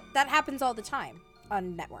 but that happens all the time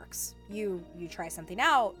on networks. You try something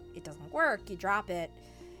out, it doesn't work, you drop it.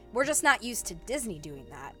 We're just not used to Disney doing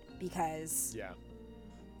that because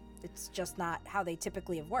it's just not how they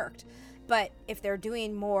typically have worked. But if they're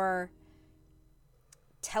doing more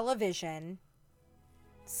television,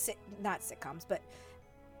 not sitcoms, but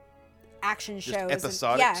action Just shows,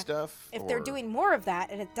 episodic stuff. if they're or- doing more of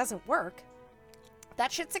that and it doesn't work,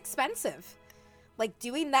 that shit's expensive. Like,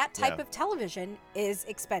 doing that type Yeah. of television is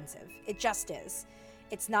expensive. It just is.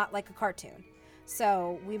 It's not like a cartoon.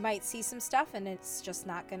 So we might see some stuff and it's just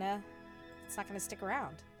not gonna stick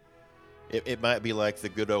around. It might be like the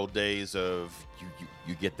good old days of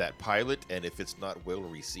you get that pilot, and if it's not well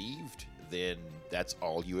received, then that's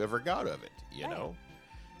all you ever got of it, you Right. know.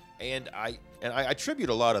 And I attribute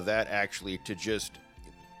a lot of that actually to just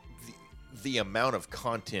the amount of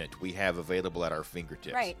content we have available at our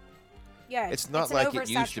fingertips. Right. Yeah. It's not an like it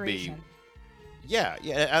used to be. oversaturation. Yeah,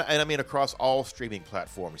 and I mean across all streaming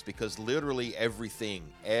platforms, because literally everything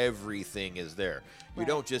is there. You Right.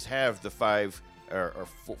 don't just have the 5 or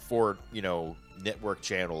 4 network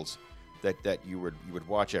channels that you would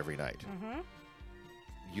watch every night. Mm-hmm.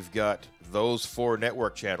 You've got those 4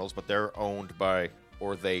 network channels, but they're owned by,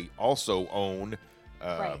 or they also own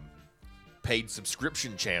Right. paid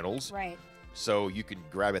subscription channels. Right. So you can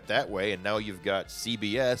grab it that way, and now you've got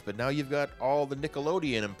CBS, but now you've got all the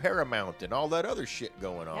Nickelodeon and Paramount and all that other shit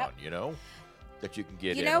going on, Yep. that you can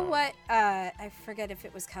get You in know on. what? I forget if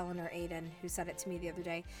it was Kellen or Aiden who said it to me the other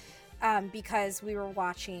day, because we were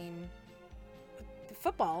watching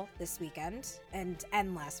football this weekend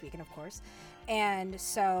and last weekend, of course. And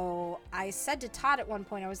so I said to Todd at one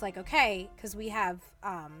point, I was like, okay, because we have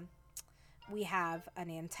an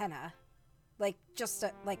antenna, like just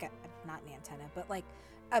not an antenna, but like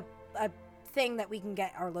a thing that we can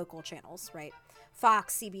get our local channels, right?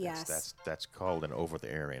 Fox, CBS. That's called an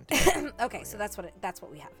over-the-air antenna. Okay, so that's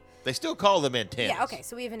what we have. They still call them antennas. Yeah, okay,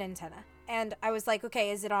 so we have an antenna. And I was like,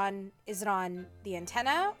 okay, is it on the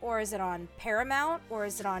antenna, or is it on Paramount, or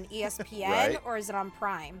is it on ESPN, Right. or is it on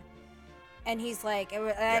Prime? And he's like,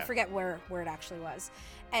 I forget where it actually was.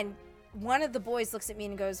 And one of the boys looks at me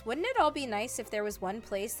and goes, wouldn't it all be nice if there was one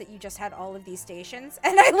place that you just had all of these stations?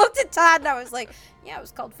 And I looked at Todd and I was like, yeah, it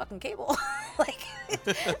was called fucking cable. Like,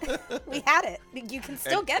 we had it. You can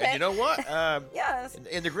still get and it. you know what? Yes.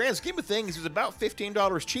 In the grand scheme of things, it was about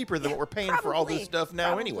 $15 cheaper than what we're paying for all this stuff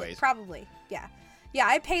now anyways. Probably, yeah. Yeah,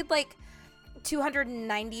 I paid like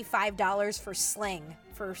 $295 for Sling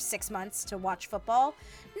for 6 months to watch football.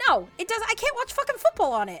 No, it does. I can't watch fucking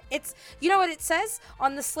football on it. It's, you know what it says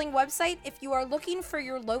on the Sling website? If you are looking for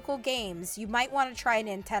your local games, you might want to try an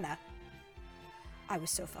antenna. I was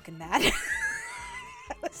so fucking mad.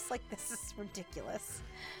 I was like, this is ridiculous.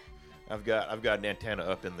 I've got an antenna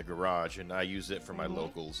up in the garage, and I use it for my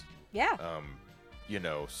locals. Yeah.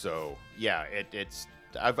 So yeah, it's.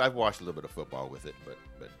 I've watched a little bit of football with it, but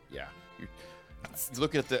yeah. You're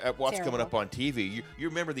looking at what's coming up on TV. You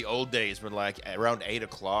remember the old days when, like, around 8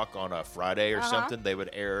 o'clock on a Friday or something, they would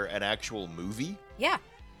air an actual movie? Yeah.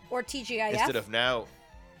 Or TGIF. Instead of now,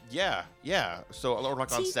 yeah. So, or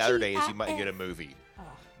like on Saturdays, you might get a movie. Oh.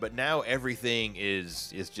 But now everything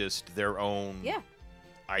is just their own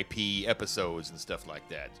IP episodes and stuff like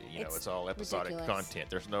that. It's all episodic ridiculous. content.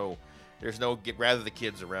 There's no gather the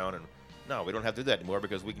kids around and no, we don't have to do that anymore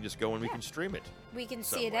because we can just go and we can stream it. We can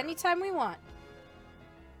see it somewhere. anytime we want.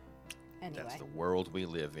 Anyway. That's the world we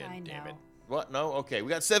live in, I damn it. know. What? No? Okay. We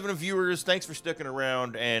got 7 viewers. Thanks for sticking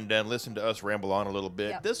around and listen to us ramble on a little bit.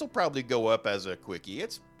 Yep. This will probably go up as a quickie.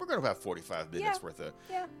 We're going to have 45 minutes worth of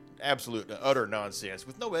absolute utter nonsense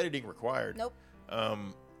with no editing required. Nope.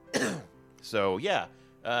 So, yeah.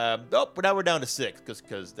 But now we're down to 6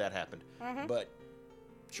 because that happened. But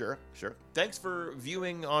sure. Thanks for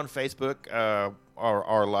viewing on Facebook.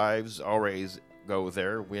 Our lives always go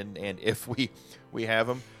there when and if we have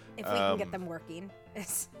them. If we can get them working.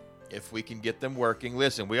 If we can get them working.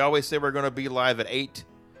 Listen, we always say we're going to be live at 8.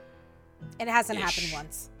 And it hasn't happened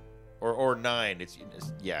once. Or 9.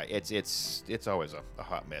 It's always a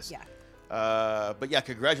hot mess. Yeah. But yeah,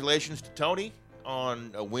 congratulations to Tony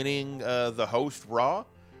on winning the host Raw.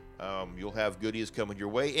 You'll have goodies coming your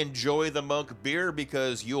way. Enjoy the Monk beer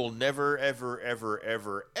because you'll never, ever, ever,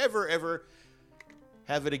 ever, ever, ever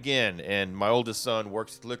have it again. And my oldest son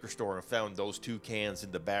works at the liquor store and found those 2 cans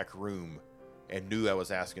in the back room and knew I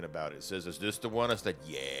was asking about it. Says, "Is this the one?" I said,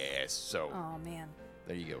 "Yes." So, Oh, man.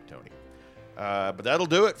 there you go, Tony. But that'll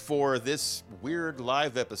do it for this weird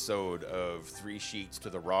live episode of 3 Sheets to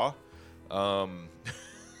the Raw.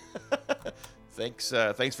 Thanks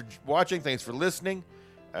for watching. Thanks for listening.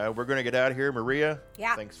 We're going to get out of here. Maria,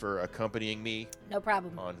 Yeah. thanks for accompanying me No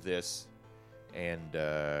problem. on this. And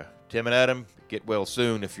Tim and Adam, get well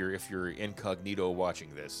soon if you're incognito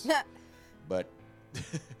watching this. But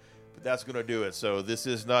that's going to do it. So this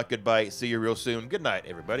is not goodbye. See you real soon. Good night,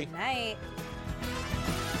 everybody. Good night.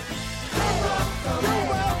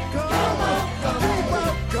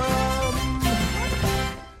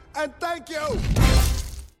 And thank you.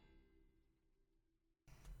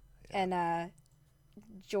 And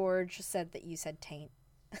George said that you said taint.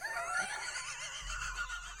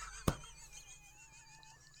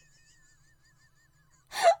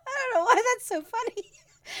 I don't know why that's so funny.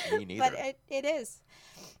 Me neither. But it is.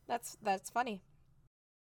 That's funny.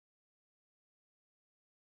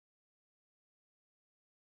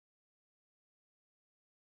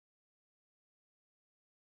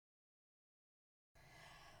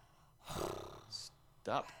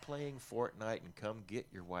 Stop playing Fortnite and come get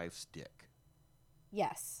your wife's dick.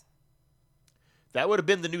 Yes. That would have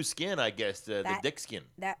been the new skin, I guess, the dick skin.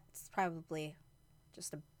 That's probably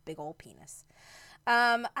just a big old penis.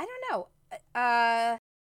 I don't know.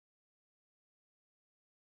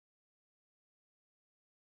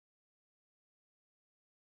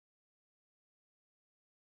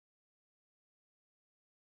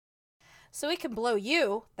 So it can blow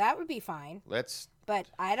you. That would be fine. But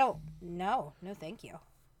I don't know. No, thank you.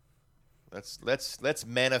 Let's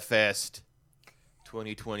manifest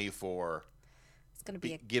 2024. It's gonna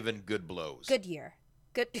be a given good blows. good year.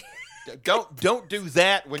 Good. Don't do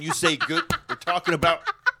that when you say good. We're talking about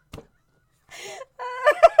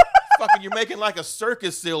fucking. You're making like a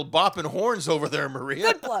circus still bopping horns over there,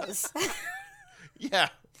 Maria. Good blows. Yeah.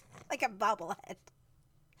 Like a bobblehead.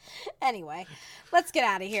 Anyway, let's get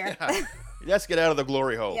out of here. Let's get out of the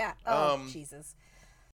glory hole. Yeah. Oh, Jesus.